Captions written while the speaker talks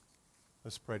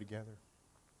Let's pray together.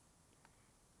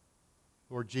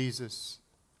 Lord Jesus,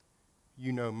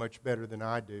 you know much better than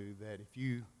I do that if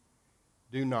you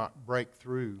do not break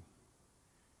through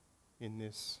in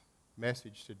this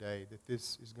message today, that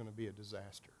this is going to be a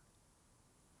disaster.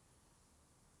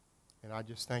 And I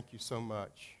just thank you so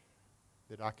much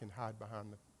that I can hide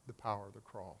behind the power of the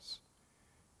cross.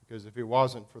 Because if it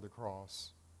wasn't for the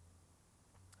cross,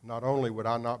 not only would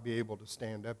I not be able to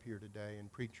stand up here today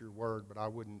and preach your word, but I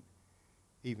wouldn't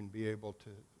even be able to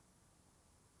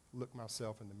look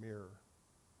myself in the mirror.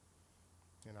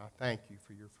 And I thank you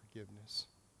for your forgiveness.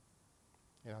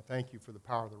 And I thank you for the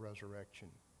power of the resurrection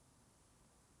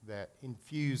that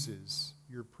infuses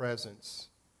your presence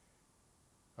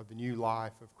of the new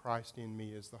life of Christ in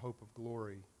me as the hope of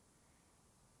glory,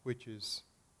 which is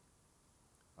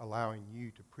allowing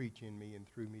you to preach in me and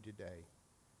through me today.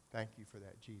 Thank you for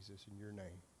that, Jesus. In your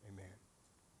name, amen.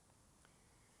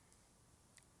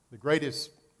 The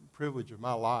greatest privilege of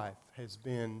my life has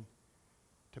been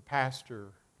to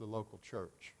pastor the local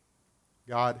church.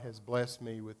 God has blessed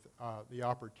me with the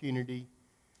opportunity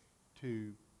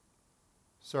to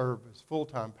serve as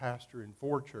full-time pastor in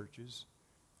 4 churches.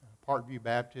 Parkview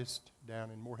Baptist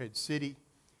down in Morehead City,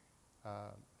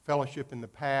 Fellowship in the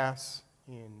Pass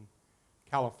in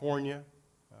California,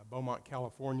 Beaumont,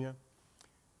 California,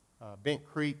 Bent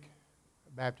Creek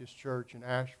Baptist Church in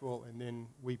Asheville, and then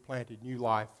we planted New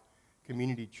Life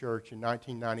Community Church in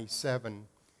 1997,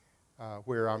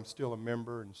 where I'm still a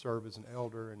member and serve as an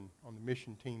elder and on the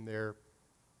mission team there,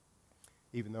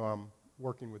 even though I'm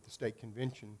working with the state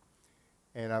convention.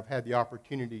 And I've had the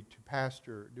opportunity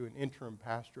to do an interim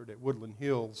pastorate at Woodland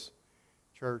Hills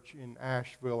Church in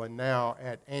Asheville, and now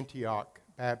at Antioch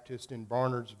Baptist in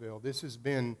Barnardsville. This has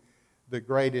been the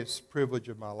greatest privilege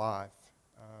of my life.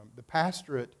 The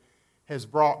pastorate has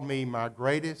brought me my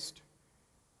greatest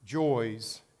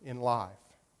joys in life,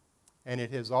 and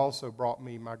it has also brought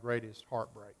me my greatest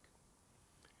heartbreak.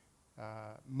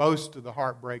 Most of the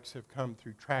heartbreaks have come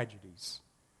through tragedies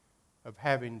of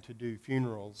having to do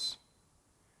funerals.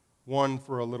 One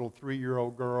for a little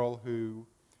 3-year-old girl who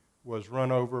was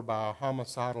run over by a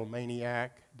homicidal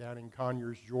maniac down in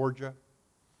Conyers, Georgia.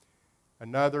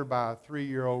 Another by a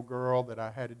 3-year-old girl that I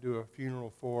had to do a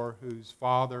funeral for, whose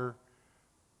father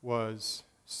was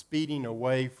speeding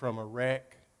away from a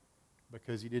wreck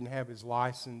because he didn't have his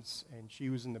license, and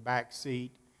she was in the back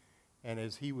seat. And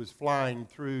as he was flying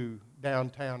through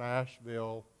downtown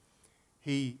Asheville,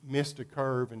 he missed a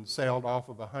curve and sailed off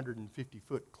of a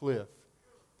 150-foot cliff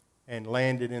and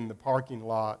landed in the parking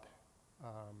lot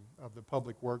of the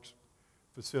Public Works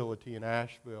facility in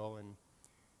Asheville. And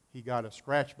he got a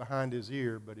scratch behind his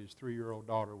ear, but his 3-year-old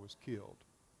daughter was killed.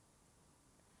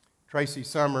 Tracy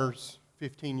Summers,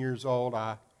 15 years old,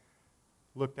 I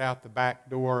looked out the back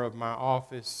door of my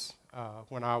office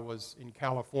when I was in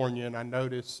California, and I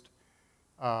noticed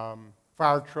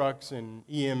fire trucks and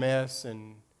EMS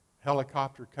and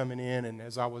helicopter coming in. And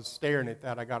as I was staring at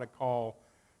that, I got a call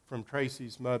from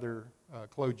Tracy's mother,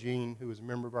 Chloe Jean, who was a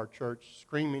member of our church,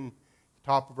 screaming at the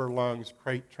top of her lungs.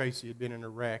 Tracy had been in a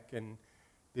wreck, and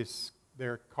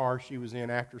their car she was in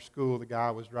after school, the guy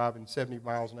was driving 70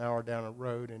 miles an hour down a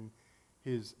road, and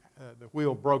the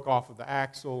wheel broke off of the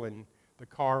axle, and the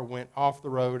car went off the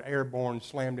road, airborne,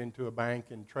 slammed into a bank,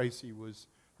 and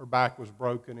her back was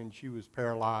broken, and she was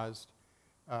paralyzed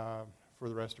for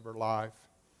the rest of her life.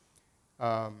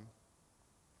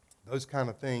 Those kind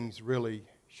of things really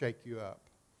shake you up.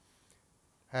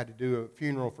 Had to do a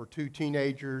funeral for 2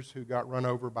 teenagers who got run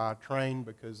over by a train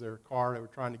because they were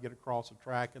trying to get across a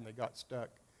track and they got stuck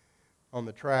on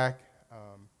the track.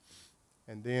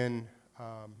 And then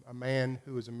a man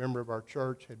who was a member of our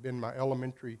church, had been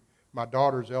my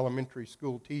daughter's elementary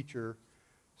school teacher,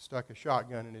 stuck a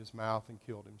shotgun in his mouth and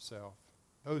killed himself.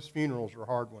 Those funerals are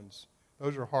hard ones.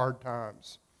 Those are hard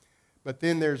times. But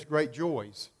then there's great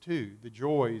joys, too. The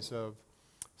joys of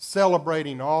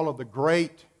celebrating all of the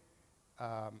great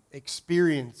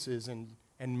experiences and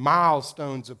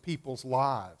milestones of people's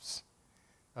lives.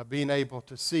 Being able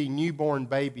to see newborn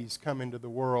babies come into the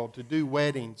world, to do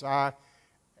weddings. I've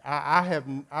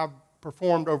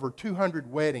performed over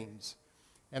 200 weddings,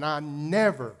 and I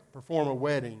never perform a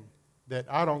wedding that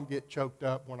I don't get choked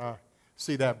up when I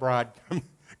see that bride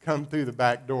come through the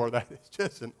back door. That is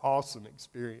just an awesome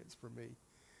experience for me.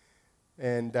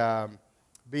 And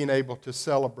being able to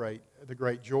celebrate the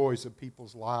great joys of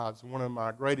people's lives. One of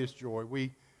my greatest joy,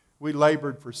 we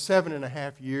labored for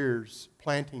 7.5 years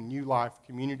planting New Life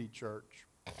Community Church.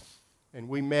 And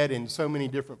we met in so many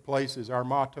different places. Our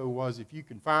motto was, if you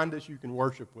can find us, you can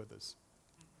worship with us.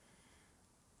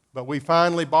 But we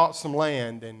finally bought some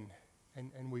land, and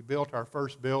and we built our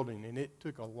first building, and it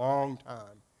took a long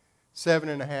time,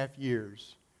 7.5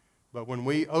 years. But when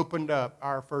we opened up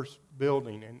our first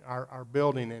building and our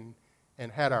building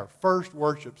and had our first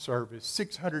worship service,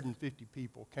 650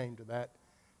 people came to that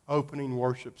opening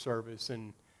worship service,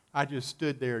 and I just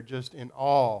stood there just in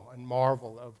awe and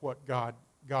marvel of what God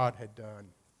had done.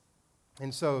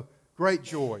 And so, great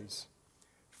joys.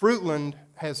 Fruitland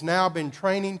has now been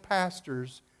training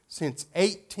pastors since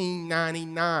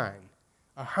 1899,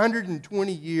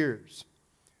 120 years.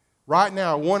 Right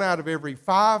now, 1 out of every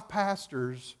 5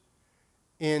 pastors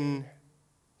in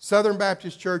Southern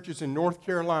Baptist churches in North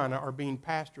Carolina are being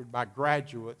pastored by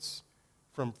graduates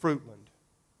from Fruitland.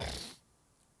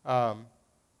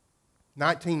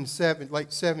 Late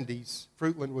 70s,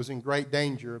 Fruitland was in great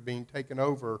danger of being taken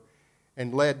over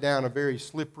and led down a very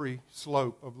slippery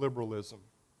slope of liberalism.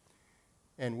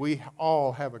 And we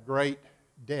all have a great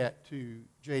debt to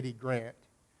J.D. Grant,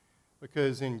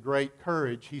 because in great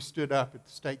courage he stood up at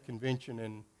the state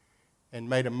convention and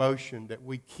made a motion that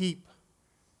we keep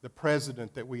the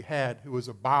president that we had, who was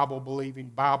a Bible-believing,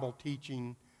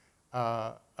 Bible-teaching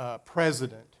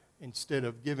president, instead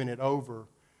of giving it over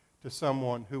to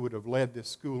someone who would have led this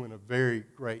school in a very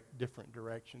great different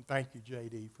direction. Thank you,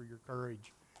 J.D., for your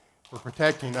courage, for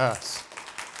protecting us.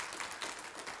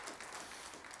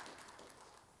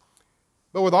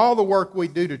 But with all the work we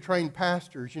do to train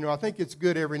pastors, I think it's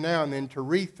good every now and then to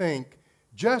rethink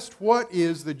just what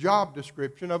is the job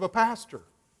description of a pastor.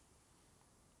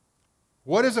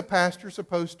 What is a pastor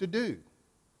supposed to do?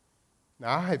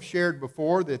 Now, I have shared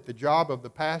before that the job of the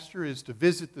pastor is to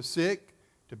visit the sick,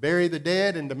 to bury the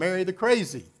dead, and to marry the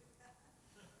crazy.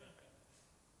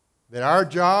 That our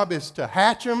job is to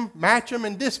hatch them, match them,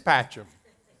 and dispatch them.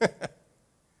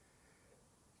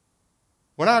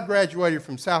 When I graduated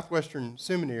from Southwestern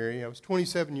Seminary, I was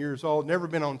 27 years old, never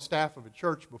been on staff of a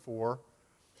church before.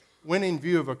 Went in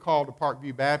view of a call to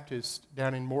Parkview Baptist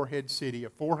down in Morehead City, a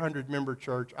 400-member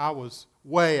church. I was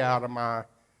way out of my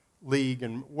league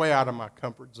and way out of my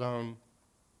comfort zone.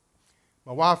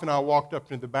 My wife and I walked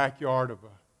up into the backyard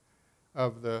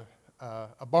of a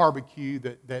barbecue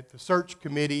that the search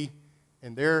committee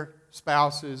and their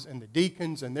spouses and the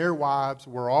deacons and their wives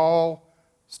were all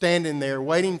standing there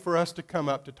waiting for us to come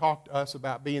up to talk to us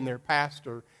about being their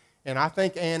pastor. And I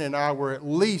think Ann and I were at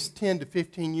least 10 to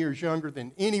 15 years younger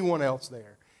than anyone else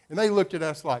there. And they looked at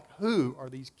us like, who are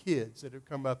these kids that have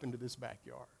come up into this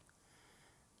backyard?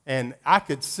 And I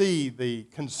could see the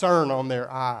concern on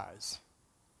their eyes,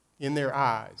 in their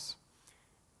eyes.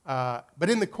 But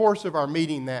in the course of our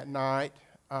meeting that night,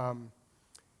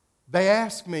 they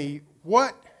asked me,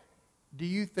 what do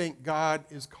you think God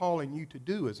is calling you to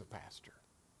do as a pastor?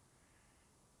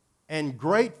 And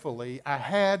gratefully, I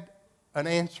had an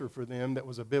answer for them that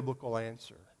was a biblical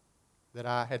answer that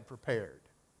I had prepared.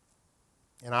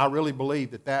 And I really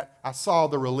believe that I saw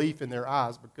the relief in their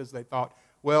eyes, because they thought,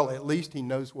 well, at least he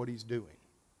knows what he's doing.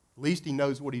 At least he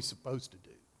knows what he's supposed to do.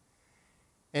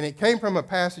 And it came from a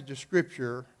passage of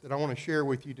Scripture that I want to share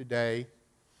with you today.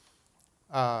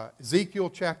 Ezekiel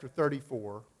chapter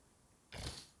 34.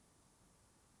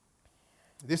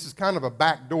 This is kind of a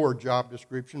backdoor job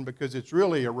description, because it's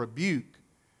really a rebuke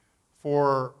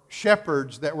for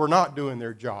shepherds that were not doing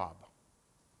their job.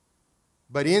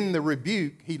 But in the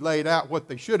rebuke, he laid out what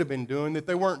they should have been doing that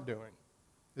they weren't doing.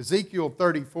 Ezekiel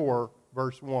 34,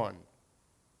 verse 1.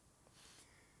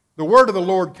 The word of the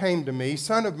Lord came to me,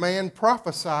 Son of man,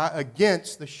 prophesy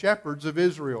against the shepherds of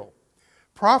Israel.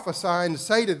 Prophesy and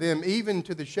say to them, even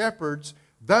to the shepherds,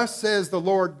 thus says the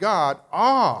Lord God,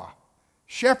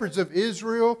 shepherds of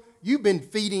Israel, you've been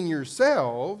feeding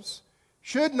yourselves.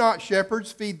 Should not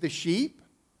shepherds feed the sheep?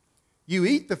 You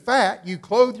eat the fat, you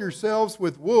clothe yourselves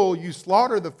with wool, you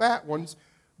slaughter the fat ones,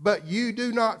 but you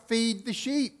do not feed the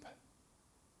sheep.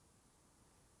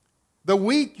 The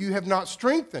weak you have not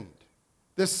strengthened,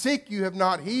 the sick you have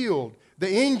not healed,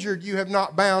 the injured you have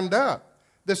not bound up,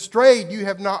 the strayed you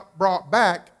have not brought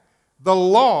back, the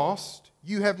lost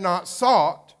you have not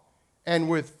sought, and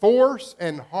with force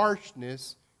and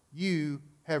harshness you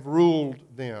have ruled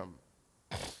them.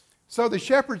 So the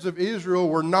shepherds of Israel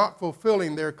were not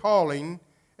fulfilling their calling,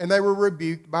 and they were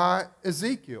rebuked by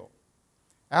Ezekiel.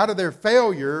 Out of their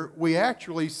failure, we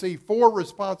actually see 4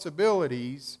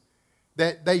 responsibilities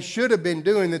that they should have been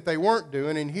doing that they weren't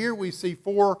doing, and here we see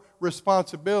 4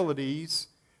 responsibilities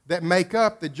that make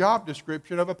up the job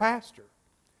description of a pastor.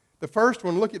 The first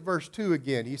one, look at verse 2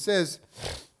 again. He says,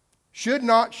 should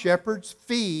not shepherds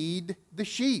feed the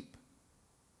sheep?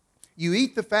 You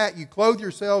eat the fat, you clothe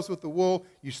yourselves with the wool,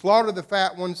 you slaughter the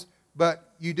fat ones,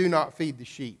 but you do not feed the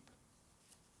sheep.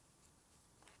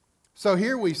 So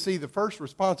here we see the first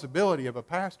responsibility of a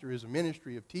pastor is a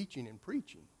ministry of teaching and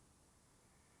preaching.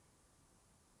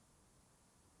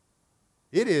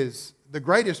 It is the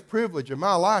greatest privilege of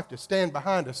my life to stand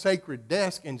behind a sacred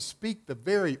desk and speak the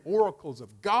very oracles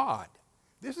of God.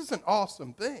 This is an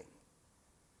awesome thing.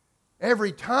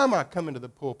 Every time I come into the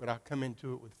pulpit, I come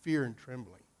into it with fear and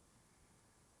trembling.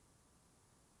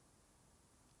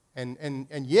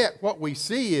 And yet what we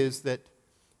see is that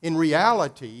in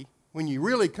reality, when you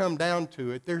really come down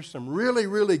to it, there's some really,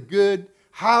 really good,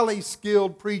 highly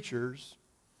skilled preachers,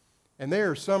 and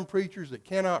there are some preachers that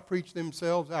cannot preach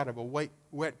themselves out of a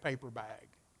wet paper bag.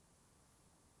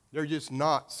 They're just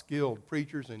not skilled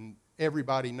preachers, and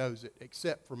everybody knows it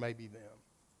except for maybe them.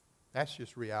 That's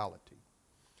just reality.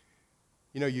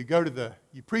 You know, you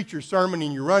preach your sermon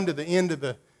and you run to the end of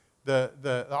the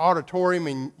auditorium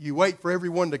and you wait for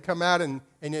everyone to come out, and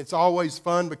it's always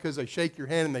fun because they shake your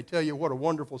hand and they tell you what a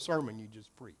wonderful sermon you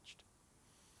just preached.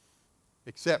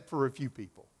 Except for a few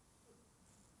people.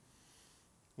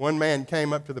 One man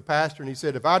came up to the pastor and he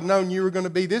said, "If I'd known you were going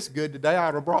to be this good today,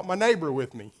 I'd have brought my neighbor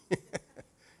with me."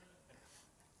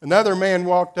 Another man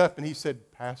walked up and he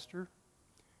said, "Pastor,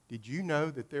 did you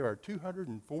know that there are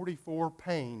 244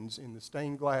 panes in the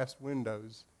stained glass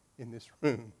windows in this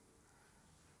room?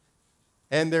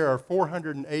 And there are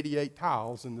 488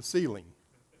 tiles in the ceiling."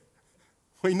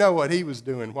 We know what he was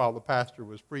doing while the pastor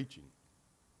was preaching.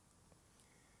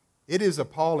 It is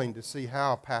appalling to see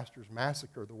how pastors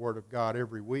massacre the Word of God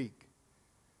every week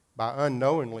by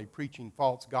unknowingly preaching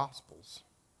false gospels.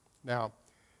 Now,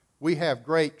 we have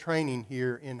great training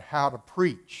here in how to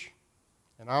preach,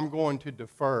 and I'm going to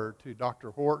defer to Dr.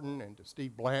 Horton and to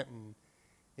Steve Blanton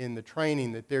in the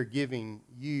training that they're giving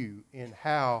you in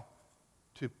how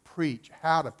to preach,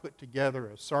 how to put together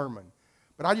a sermon.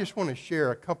 But I just want to share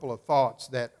a couple of thoughts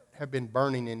that have been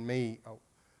burning in me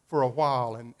for a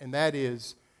while, and that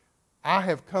is, I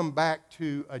have come back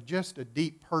to just a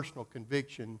deep personal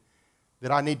conviction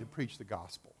that I need to preach the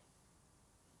gospel.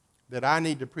 That I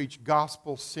need to preach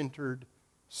gospel-centered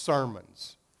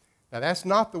sermons. Now, that's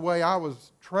not the way I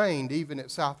was trained even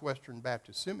at Southwestern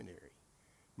Baptist Seminary.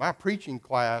 My preaching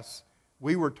class,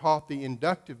 we were taught the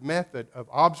inductive method of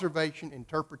observation,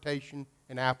 interpretation,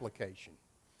 and application.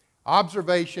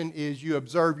 Observation is you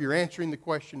observe, you're answering the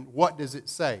question, what does it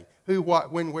say? Who,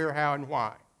 what, when, where, how, and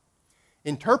why.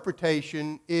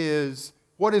 Interpretation is,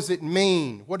 what does it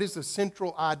mean? What is the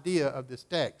central idea of this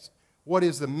text? What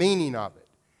is the meaning of it?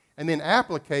 And then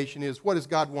application is, what does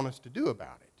God want us to do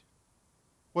about it?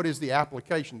 What is the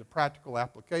application, the practical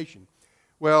application?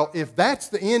 Well, if that's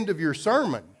the end of your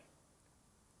sermon,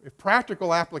 if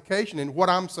practical application and what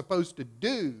I'm supposed to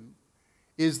do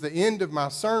is the end of my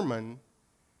sermon,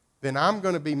 then I'm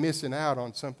going to be missing out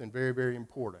on something very, very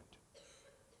important.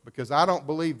 Because I don't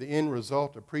believe the end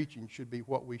result of preaching should be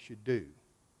what we should do.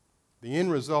 The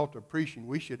end result of preaching,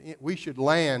 we should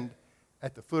land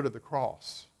at the foot of the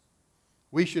cross.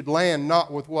 We should land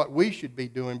not with what we should be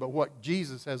doing, but what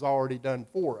Jesus has already done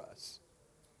for us.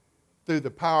 Through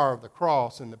the power of the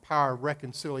cross and the power of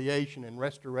reconciliation and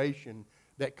restoration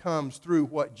that comes through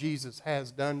what Jesus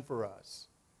has done for us.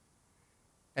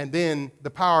 And then the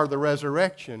power of the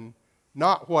resurrection,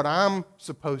 not what I'm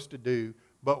supposed to do,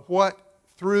 but what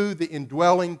through the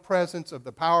indwelling presence of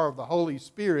the power of the Holy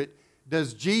Spirit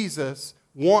does Jesus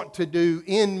want to do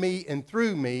in me and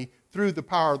through me through the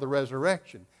power of the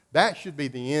resurrection. That should be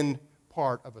the end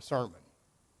part of a sermon.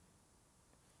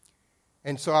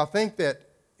 And so I think that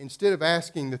instead of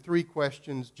asking the three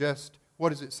questions, just what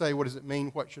does it say, what does it mean,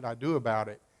 what should I do about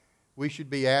it, we should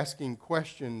be asking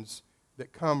questions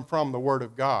that come from the Word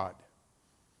of God.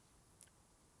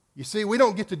 You see, we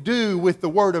don't get to do with the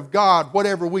Word of God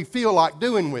whatever we feel like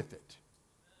doing with it.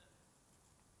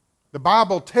 The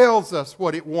Bible tells us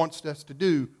what it wants us to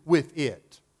do with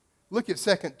it. Look at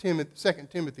 2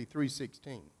 Timothy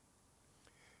 3:16.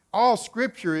 All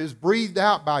Scripture is breathed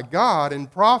out by God and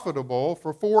profitable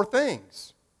for four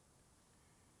things.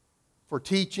 For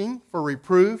teaching, for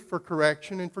reproof, for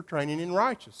correction, and for training in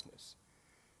righteousness.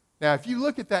 Now, if you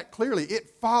look at that clearly,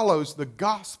 it follows the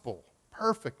gospel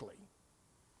perfectly.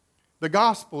 The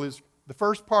gospel is, the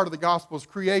first part of the gospel is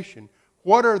creation.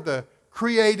 What are the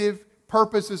creative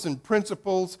purposes and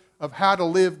principles of how to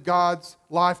live God's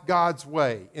life God's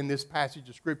way in this passage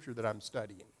of Scripture that I'm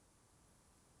studying?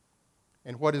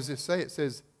 And what does this say? It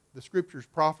says the Scripture is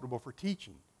profitable for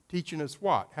teaching. Teaching us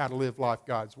what? How to live life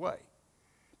God's way.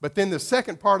 But then the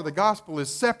second part of the gospel is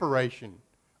separation.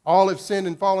 All have sinned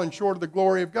and fallen short of the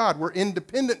glory of God. We're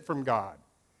independent from God.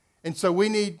 And so we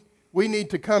need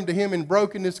to come to Him in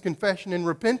brokenness, confession, and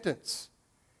repentance.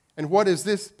 And what does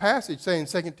this passage say in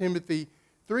 2 Timothy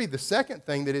 3, the second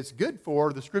thing that it's good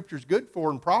for, the Scripture's good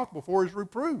for and profitable for, is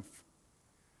reproof.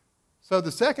 So the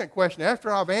second question,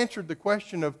 after I've answered the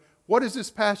question of what does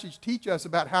this passage teach us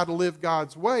about how to live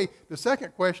God's way, the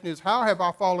second question is, how have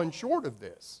I fallen short of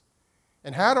this?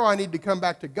 And how do I need to come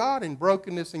back to God in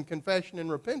brokenness and confession and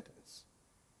repentance?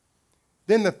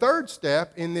 Then the third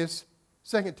step in this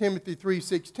 2 Timothy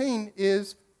 3:16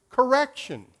 is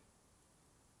correction.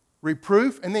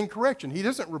 Reproof and then correction. He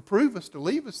doesn't reprove us to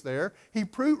leave us there. He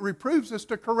reproves us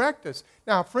to correct us.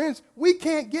 Now, friends, we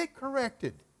can't get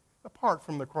corrected apart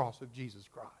from the cross of Jesus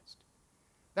Christ.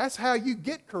 That's how you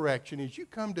get correction, is you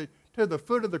come to the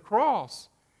foot of the cross,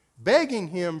 begging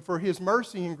Him for His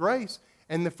mercy and grace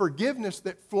and the forgiveness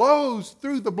that flows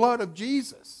through the blood of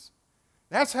Jesus.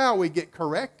 That's how we get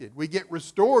corrected. We get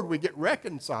restored. We get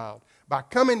reconciled by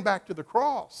coming back to the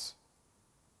cross.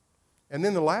 And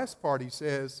then the last part, he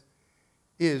says,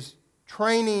 is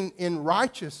training in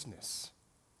righteousness.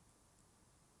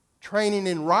 Training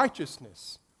in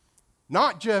righteousness.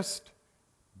 Not just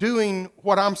doing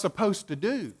what I'm supposed to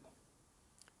do,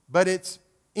 but it's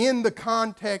in the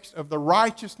context of the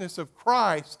righteousness of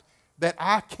Christ that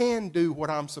I can do what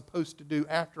I'm supposed to do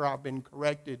after I've been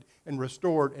corrected and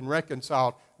restored and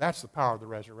reconciled. That's the power of the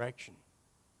resurrection.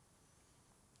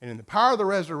 And in the power of the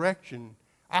resurrection,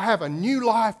 I have a new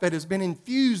life that has been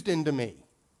infused into me.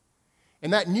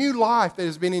 And that new life that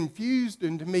has been infused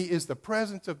into me is the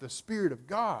presence of the Spirit of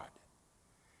God.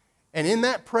 And in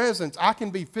that presence, I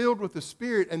can be filled with the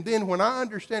Spirit. And then when I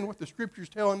understand what the Scripture's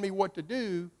telling me what to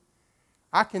do,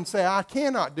 I can say, I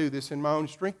cannot do this in my own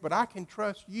strength, but I can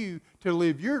trust you to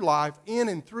live your life in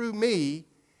and through me,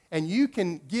 and you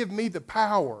can give me the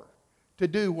power to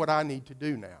do what I need to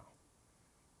do now.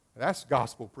 That's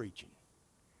gospel preaching.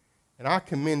 And I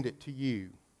commend it to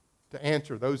you to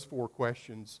answer those 4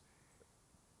 questions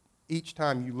each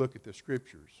time you look at the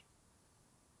Scriptures,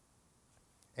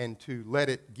 and to let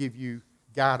it give you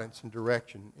guidance and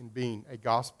direction in being a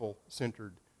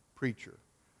gospel-centered preacher.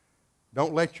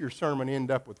 Don't let your sermon end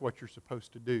up with what you're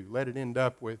supposed to do. Let it end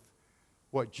up with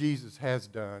what Jesus has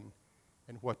done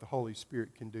and what the Holy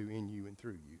Spirit can do in you and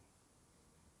through you.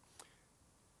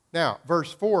 Now,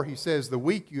 verse 4, he says, the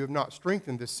weak you have not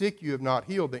strengthened, the sick you have not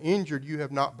healed, the injured you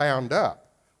have not bound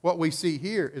up. What we see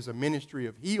here is a ministry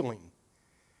of healing.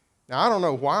 Now, I don't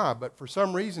know why, but for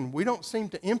some reason, we don't seem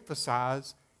to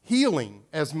emphasize healing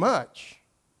as much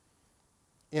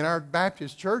in our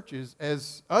Baptist churches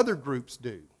as other groups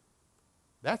do.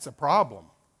 That's a problem.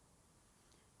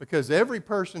 Because every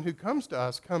person who comes to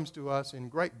us in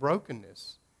great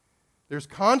brokenness. There's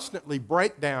constantly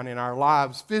breakdown in our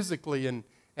lives physically and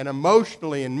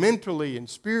emotionally and mentally and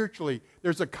spiritually.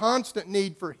 There's a constant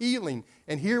need for healing.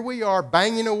 And here we are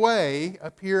banging away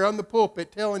up here on the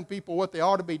pulpit telling people what they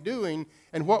ought to be doing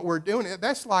and what we're doing.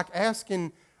 That's like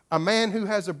asking a man who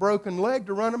has a broken leg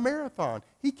to run a marathon.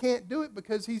 He can't do it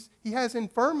because he has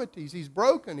infirmities. He's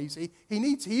broken. He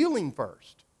needs healing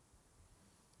first.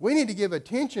 We need to give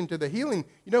attention to the healing.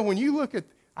 You know, when you look at,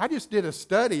 I just did a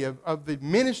study of the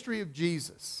ministry of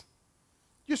Jesus.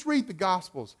 Just read the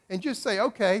Gospels and just say,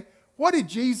 okay, what did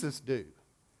Jesus do?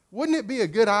 Wouldn't it be a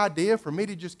good idea for me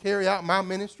to just carry out my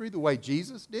ministry the way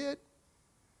Jesus did?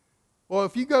 Well,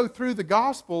 if you go through the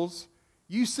Gospels,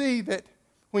 you see that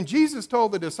when Jesus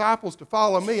told the disciples to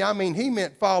follow me, I mean, he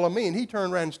meant follow me, and he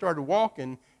turned around and started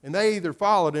walking, and they either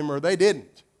followed him or they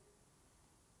didn't,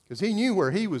 because he knew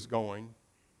where he was going.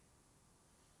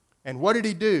 And what did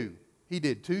he do? He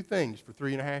did 2 things for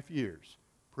 3.5 years.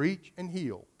 Preach and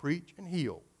heal, preach and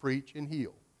heal, preach and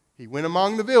heal. He went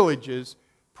among the villages,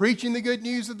 preaching the good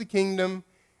news of the kingdom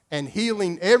and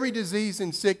healing every disease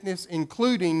and sickness,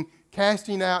 including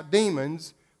casting out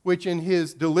demons, which in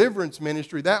his deliverance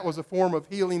ministry, that was a form of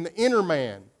healing the inner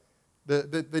man,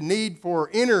 the need for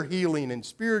inner healing and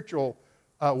spiritual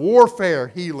warfare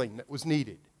healing that was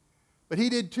needed. But he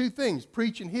did 2 things,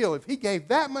 preach and heal. If he gave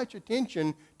that much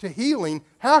attention to healing,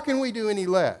 how can we do any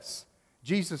less?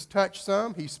 Jesus touched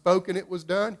some. He spoke and it was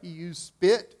done. He used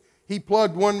spit. He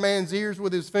plugged one man's ears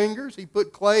with his fingers. He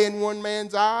put clay in one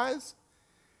man's eyes.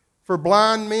 For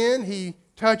blind men, he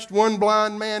touched one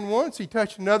blind man once. He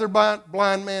touched another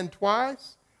blind man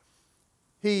twice.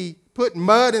 He put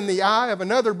mud in the eye of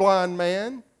another blind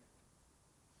man.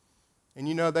 And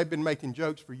you know, they've been making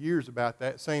jokes for years about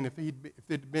that, saying if it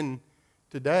had been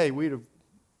today, we'd have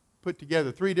put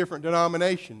together 3 different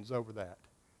denominations over that.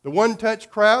 The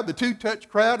one-touch crowd, the two-touch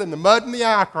crowd, and the mud in the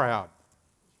eye crowd.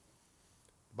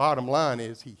 Bottom line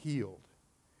is he healed.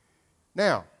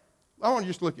 Now, I want to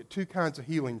just look at 2 kinds of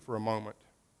healing for a moment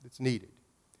that's needed.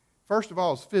 First of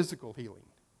all is physical healing.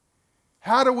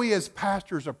 How do we as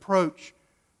pastors approach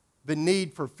the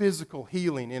need for physical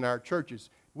healing in our churches.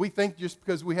 We think just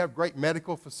because we have great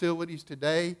medical facilities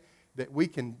today that we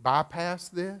can bypass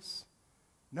this.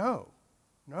 No.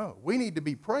 We need to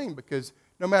be praying because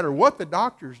no matter what the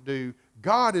doctors do,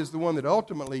 God is the one that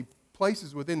ultimately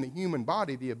places within the human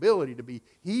body the ability to be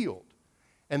healed.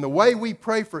 And the way we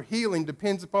pray for healing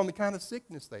depends upon the kind of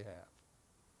sickness they have.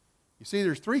 You see,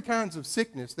 there's 3 kinds of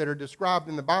sickness that are described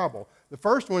in the Bible. The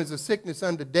first one is a sickness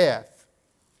unto death.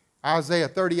 Isaiah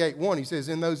 38:1, he says,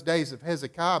 in those days of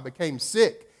Hezekiah became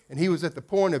sick, and he was at the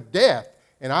point of death.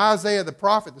 And Isaiah the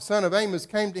prophet, the son of Amos,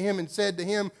 came to him and said to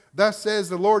him, thus says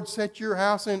the Lord, set your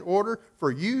house in order,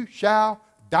 for you shall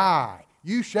die.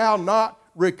 You shall not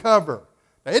recover.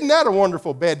 Now, isn't that a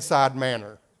wonderful bedside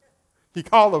manner? He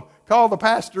called the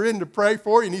pastor in to pray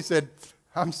for you, and he said,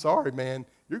 I'm sorry, man,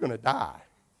 you're going to die.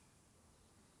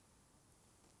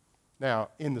 Now,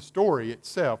 in the story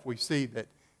itself, we see that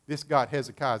this got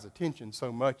Hezekiah's attention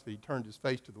so much that he turned his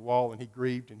face to the wall and he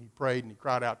grieved and he prayed and he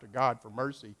cried out to God for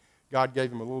mercy. God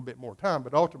gave him a little bit more time,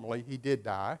 but ultimately he did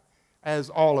die, as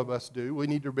all of us do. We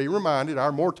need to be reminded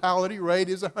our mortality rate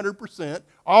is 100%.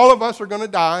 All of us are going to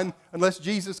die unless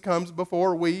Jesus comes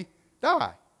before we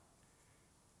die.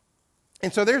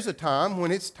 And so there's a time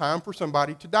when it's time for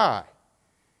somebody to die.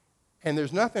 And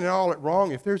there's nothing at all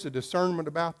wrong if there's a discernment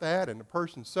about that and the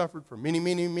person suffered for many,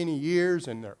 many, many years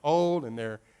and they're old and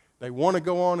they want to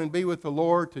go on and be with the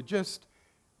Lord, to just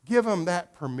give them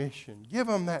that permission, give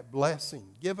them that blessing,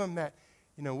 give them that,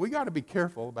 we got to be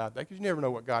careful about that because you never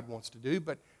know what God wants to do.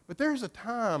 But there's a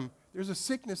time, there's a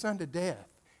sickness unto death.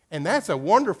 And that's a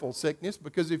wonderful sickness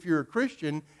because if you're a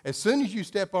Christian, as soon as you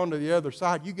step onto the other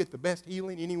side, you get the best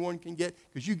healing anyone can get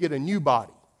because you get a new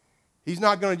body. He's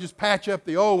not going to just patch up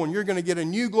the old one. You're going to get a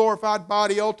new glorified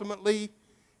body ultimately,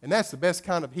 and that's the best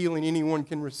kind of healing anyone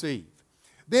can receive.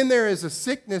 Then there is a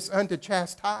sickness unto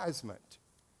chastisement.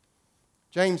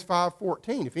 James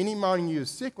 5:14, if any among you is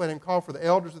sick, let him call for the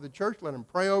elders of the church, let him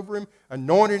pray over him,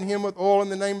 anointing him with oil in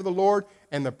the name of the Lord,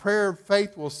 and the prayer of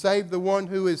faith will save the one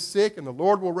who is sick, and the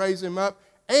Lord will raise him up.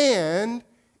 And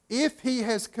if he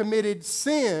has committed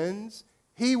sins,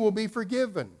 he will be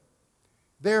forgiven.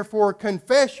 Therefore,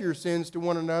 confess your sins to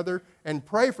one another and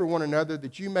pray for one another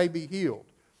that you may be healed.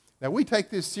 Now, we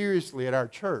take this seriously at our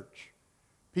church.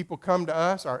 People come to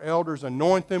us, our elders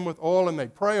anoint them with oil, and they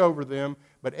pray over them.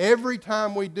 But every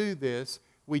time we do this,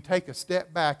 we take a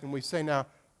step back and we say, now,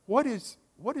 what is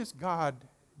God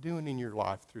doing in your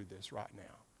life through this right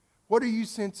now? What are you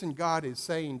sensing God is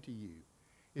saying to you?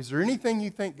 Is there anything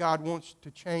you think God wants to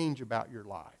change about your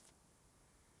life?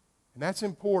 And that's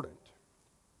important.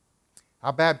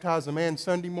 I baptized a man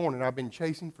Sunday morning I've been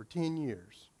chasing for 10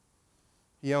 years.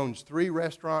 He owns 3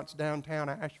 restaurants downtown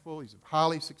Asheville. He's a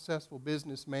highly successful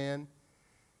businessman.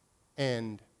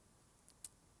 And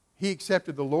he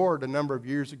accepted the Lord a number of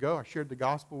years ago. I shared the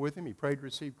gospel with him. He prayed to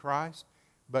receive Christ.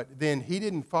 But then he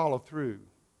didn't follow through.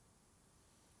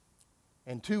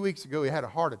 And 2 weeks ago he had a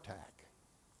heart attack.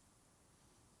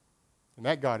 And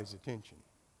that got his attention.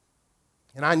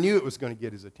 And I knew it was going to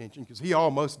get his attention because he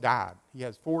almost died. He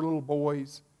has 4 little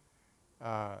boys.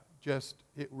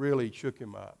 It really shook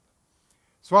him up.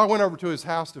 So I went over to his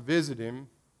house to visit him,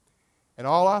 and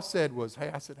all I said was,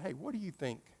 hey, what do you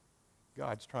think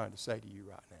God's trying to say to you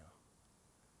right now?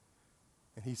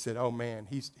 And he said, oh man,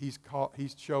 he's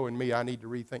showing me I need to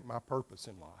rethink my purpose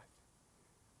in life.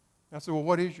 And I said, well,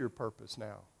 what is your purpose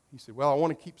now? He said, well, I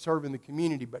want to keep serving the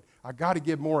community, but I got to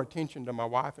give more attention to my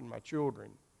wife and my children.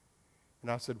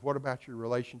 And I said, what about your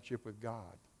relationship with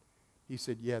God? He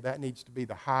said, yeah, that needs to be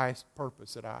the highest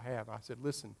purpose that I have. I said,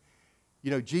 listen,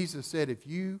 Jesus said,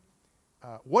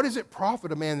 what does it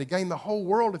profit a man to gain the whole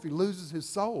world if he loses his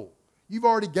soul? You've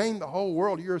already gained the whole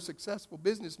world. You're a successful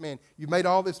businessman. You've made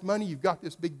all this money. You've got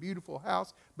this big, beautiful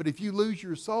house. But if you lose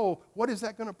your soul, what is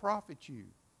that going to profit you?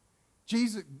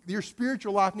 Jesus, your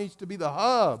spiritual life needs to be the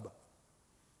hub.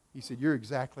 He said, you're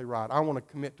exactly right. I want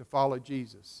to commit to follow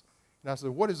Jesus. And I said,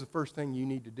 what is the first thing you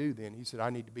need to do then? He said, I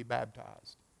need to be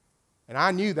baptized. And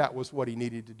I knew that was what he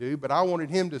needed to do, but I wanted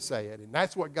him to say it. And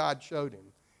that's what God showed him.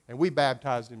 And we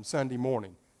baptized him Sunday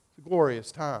morning. It's a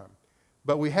glorious time.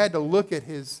 But we had to look at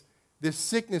this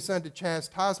sickness unto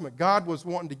chastisement. God was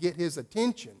wanting to get his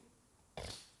attention.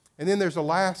 And then there's a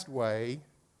last way.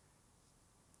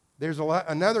 There's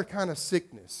another kind of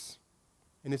sickness.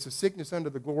 And it's a sickness unto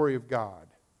the glory of God.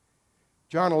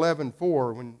 John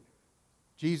 11:4, when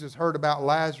Jesus heard about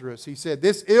Lazarus, he said,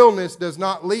 this illness does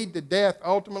not lead to death.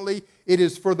 Ultimately, it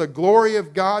is for the glory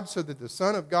of God so that the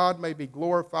Son of God may be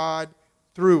glorified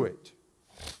through it.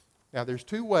 Now, there's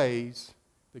 2 ways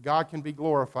that God can be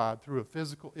glorified through a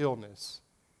physical illness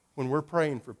when we're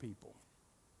praying for people.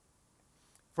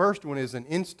 First one is an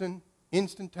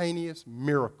instantaneous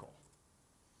miracle.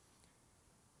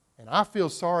 And I feel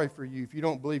sorry for you if you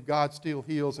don't believe God still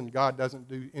heals and God doesn't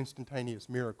do instantaneous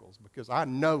miracles, because I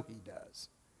know He does.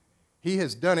 He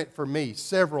has done it for me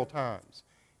several times.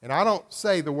 And I don't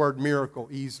say the word miracle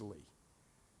easily,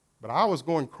 but I was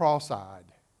going cross-eyed.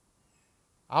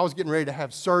 I was getting ready to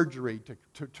have surgery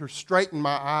to straighten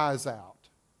my eyes out.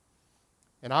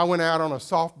 And I went out on a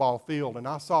softball field, and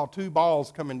I saw 2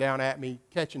 balls coming down at me,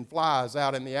 catching flies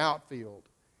out in the outfield.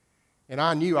 And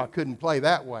I knew I couldn't play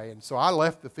that way. And so I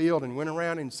left the field and went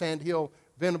around in Sand Hill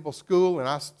Venable School, and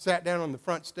I sat down on the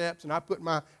front steps, and I put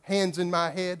my hands in my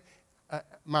head,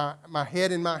 my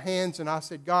head in my hands, and I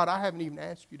said, God, I haven't even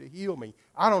asked you to heal me.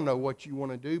 I don't know what you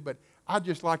want to do, but I'd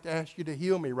just like to ask you to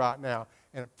heal me right now.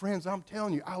 And friends, I'm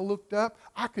telling you, I looked up,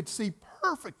 I could see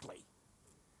perfectly.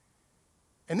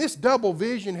 And this double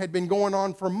vision had been going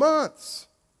on for months,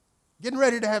 getting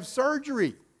ready to have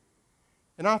surgery.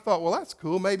 And I thought, well, that's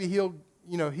cool. Maybe He'll,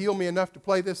 heal me enough to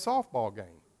play this softball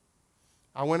game.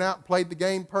 I went out and played the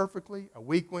game perfectly. A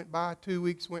week went by, 2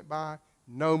 weeks went by,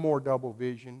 no more double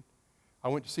vision. I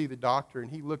went to see the doctor,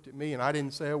 and he looked at me, and I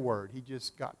didn't say a word. He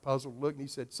just got puzzled look, and he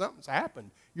said, something's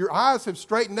happened. Your eyes have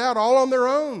straightened out all on their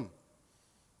own.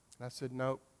 And I said,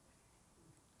 nope.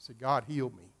 I said, God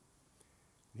healed me.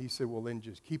 And he said, well, then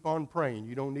just keep on praying.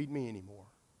 You don't need me anymore.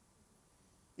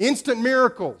 Instant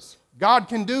miracles. God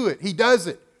can do it. He does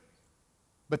it.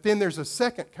 But then there's a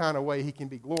second kind of way He can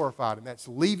be glorified, and that's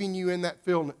leaving you in that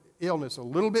illness a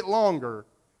little bit longer,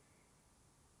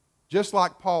 just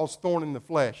like Paul's thorn in the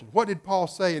flesh. And what did Paul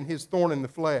say in his thorn in the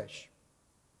flesh?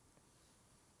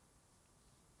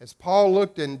 As Paul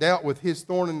looked and dealt with his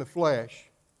thorn in the flesh,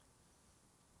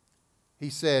 he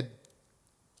said,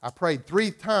 I prayed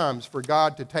 3 times for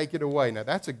God to take it away. Now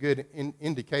that's a good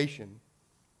indication.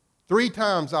 3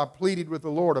 times I pleaded with the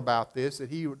Lord about this,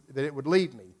 that it would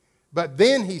leave me. But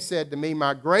then He said to me,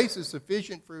 my grace is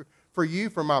sufficient for you,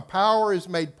 for my power is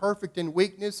made perfect in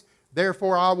weakness.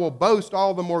 Therefore I will boast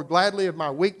all the more gladly of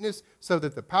my weakness, so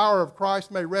that the power of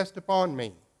Christ may rest upon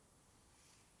me.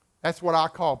 That's what I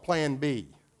call plan B.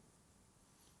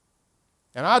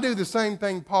 And I do the same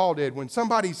thing Paul did. When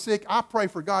somebody's sick, I pray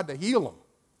for God to heal them.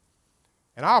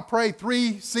 And I'll pray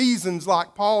 3 seasons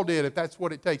like Paul did if that's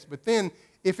what it takes. But then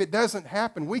if it doesn't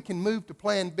happen, we can move to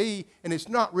plan B, and it's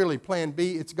not really plan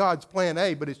B, it's God's plan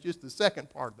A, but it's just the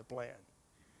second part of the plan.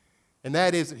 And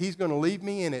that is that He's going to leave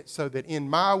me in it so that in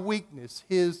my weakness,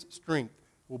 His strength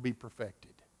will be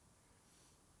perfected.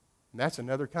 And that's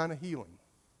another kind of healing.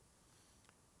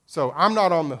 So I'm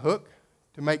not on the hook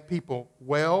to make people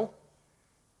well.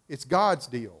 It's God's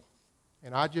deal.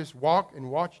 And I just walk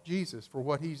and watch Jesus for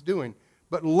what He's doing.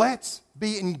 But let's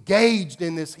be engaged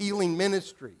in this healing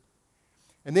ministry.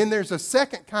 And then there's a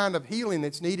second kind of healing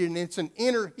that's needed, and it's an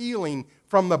inner healing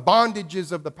from the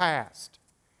bondages of the past.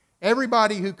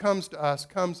 Everybody who comes to us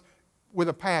comes with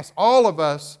a past. All of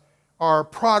us are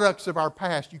products of our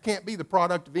past. You can't be the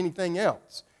product of anything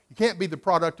else. You can't be the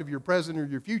product of your present or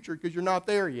your future because you're not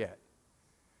there yet.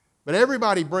 But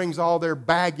everybody brings all their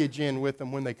baggage in with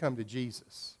them when they come to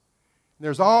Jesus. And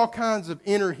there's all kinds of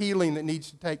inner healing that needs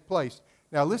to take place.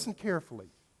 Now listen carefully.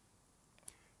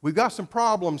 We've got some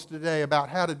problems today about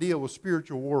how to deal with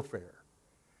spiritual warfare,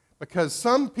 because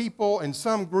some people and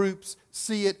some groups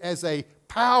see it as a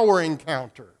power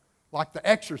encounter, like The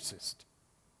Exorcist.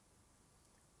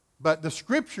 But the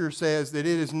Scripture says that it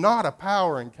is not a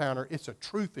power encounter, it's a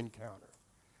truth encounter.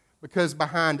 Because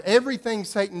behind everything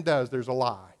Satan does, there's a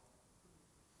lie.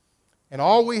 And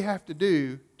all we have to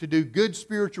do good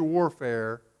spiritual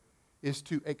warfare is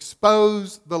to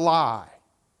expose the lie.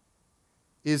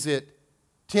 Is it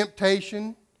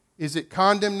temptation? Is it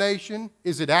condemnation?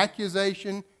 Is it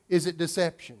accusation? Is it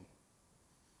deception?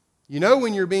 You know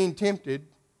when you're being tempted.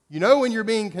 You know when you're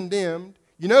being condemned.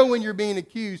 You know when you're being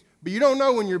accused. But you don't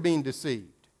know when you're being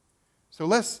deceived. So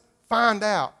let's find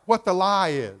out what the lie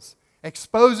is.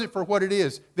 Expose it for what it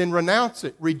is. Then renounce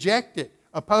it, reject it,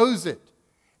 oppose it.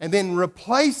 And then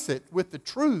replace it with the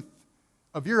truth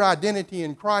of your identity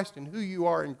in Christ and who you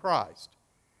are in Christ.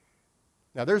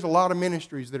 Now, there's a lot of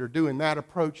ministries that are doing that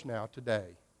approach now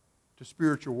today to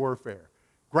spiritual warfare.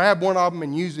 Grab one of them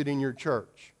and use it in your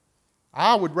church.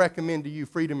 I would recommend to you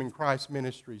Freedom in Christ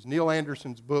Ministries. Neil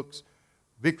Anderson's books,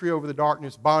 Victory Over the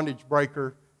Darkness, Bondage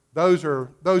Breaker, those are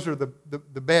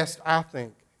the best, I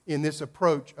think, in this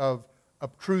approach of a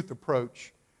truth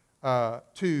approach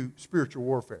to spiritual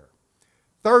warfare.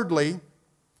 Thirdly,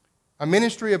 a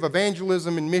ministry of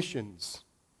evangelism and missions.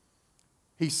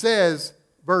 He says,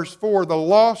 verse 4, the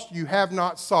lost you have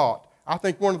not sought. I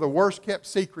think one of the worst kept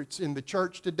secrets in the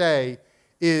church today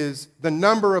is the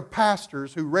number of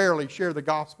pastors who rarely share the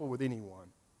gospel with anyone.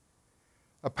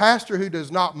 A pastor who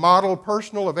does not model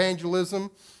personal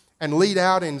evangelism and lead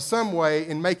out in some way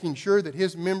in making sure that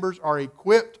his members are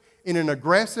equipped in an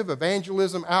aggressive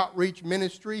evangelism outreach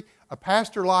ministry, a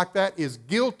pastor like that is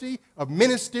guilty of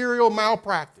ministerial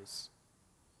malpractice.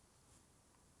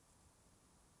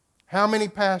 How many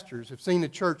pastors have seen the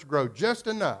church grow just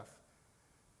enough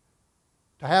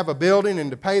to have a building and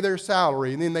to pay their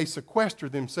salary, and then they sequester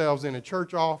themselves in a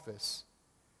church office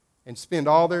and spend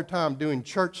all their time doing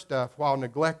church stuff while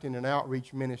neglecting an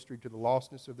outreach ministry to the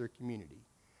lostness of their community?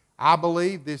 I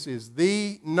believe this is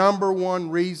the number one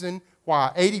reason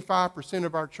why 85%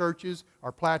 of our churches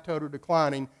are plateaued or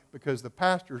declining, because the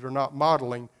pastors are not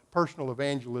modeling personal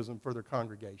evangelism for their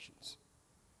congregations.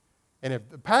 And if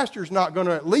the pastor's not going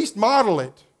to at least model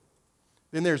it,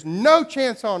 then there's no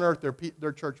chance on earth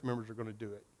their church members are going to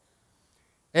do it.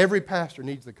 Every pastor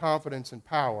needs the confidence and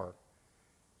power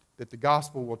that the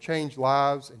gospel will change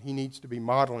lives, and he needs to be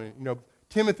modeling it. You know,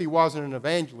 Timothy wasn't an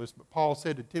evangelist, but Paul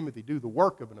said to Timothy, do the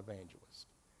work of an evangelist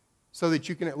so that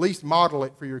you can at least model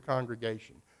it for your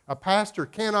congregation. A pastor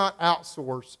cannot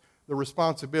outsource the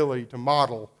responsibility to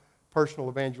model personal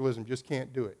evangelism, just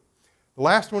can't do it. The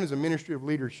last one is a ministry of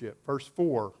leadership. Verse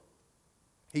 4,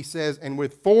 he says, and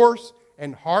with force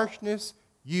and harshness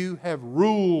you have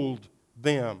ruled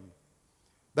them.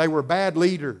 They were bad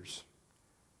leaders.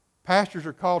 Pastors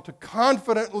are called to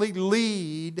confidently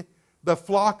lead the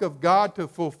flock of God to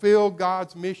fulfill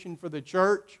God's mission for the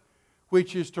church,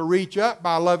 which is to reach up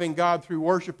by loving God through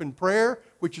worship and prayer,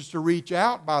 which is to reach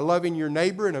out by loving your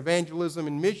neighbor in evangelism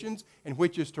and missions, and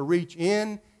which is to reach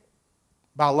in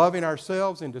by loving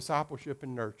ourselves in discipleship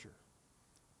and nurture.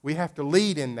 We have to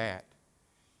lead in that.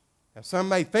 Now, some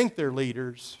may think they're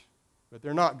leaders, but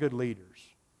they're not good leaders.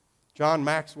 John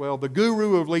Maxwell, the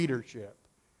guru of leadership,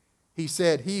 he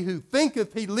said, he who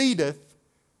thinketh he leadeth,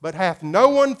 but hath no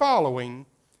one following,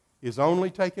 is only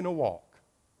taking a walk.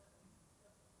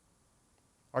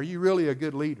 Are you really a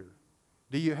good leader?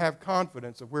 Do you have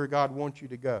confidence of where God wants you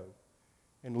to go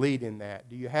and lead in that?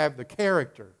 Do you have the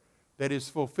character that is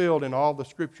fulfilled in all the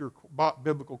Scripture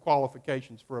biblical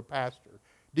qualifications for a pastor?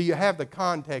 Do you have the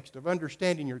context of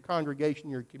understanding your congregation,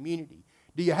 your community?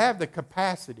 Do you have the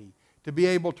capacity to be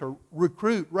able to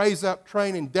recruit, raise up,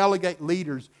 train, and delegate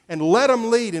leaders and let them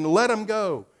lead and let them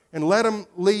go and let them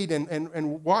lead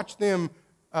and watch them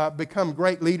become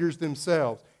great leaders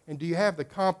themselves? And do you have the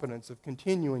competence of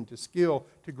continuing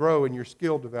to grow in your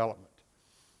skill development?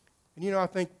 And you know, I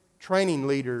think training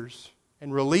leaders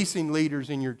and releasing leaders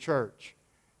in your church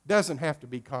doesn't have to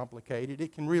be complicated.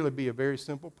 It can really be a very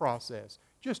simple process,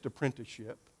 just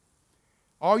apprenticeship.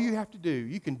 All you have to do,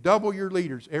 you can double your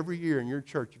leaders every year in your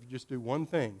church if you just do one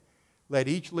thing. Let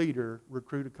each leader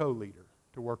recruit a co-leader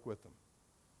to work with them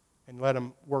and let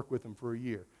them work with them for a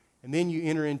year. And then you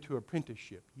enter into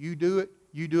apprenticeship. You do it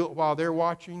while they're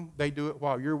watching, they do it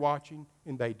while you're watching,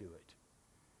 and they do it.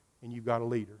 And you've got a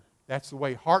leader. That's the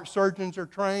way heart surgeons are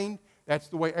trained. That's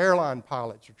the way airline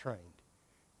pilots are trained.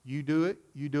 You do it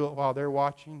while they're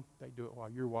watching, they do it while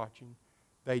you're watching,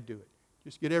 they do it.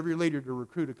 Just get every leader to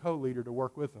recruit a co-leader to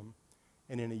work with them,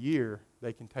 and in a year,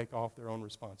 they can take off their own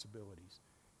responsibilities.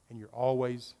 And you're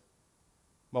always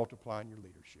multiplying your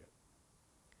leadership.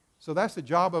 So that's the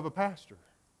job of a pastor.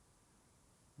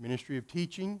 Ministry of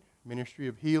teaching, ministry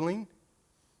of healing,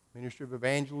 ministry of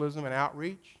evangelism and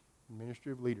outreach, and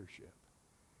ministry of leadership.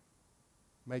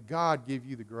 May God give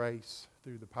you the grace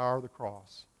through the power of the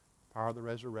cross, power of the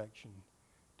resurrection,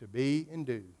 to be and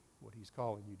do what He's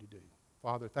calling you to do.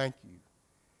 Father, thank you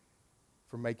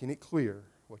for making it clear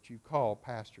what you call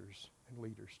pastors and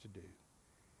leaders to do.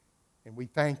 And we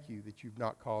thank you that you've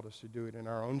not called us to do it in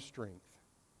our own strength,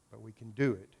 but we can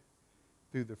do it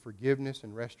through the forgiveness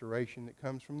and restoration that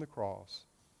comes from the cross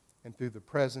and through the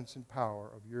presence and power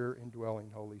of your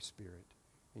indwelling Holy Spirit.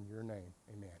 In your name,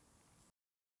 amen.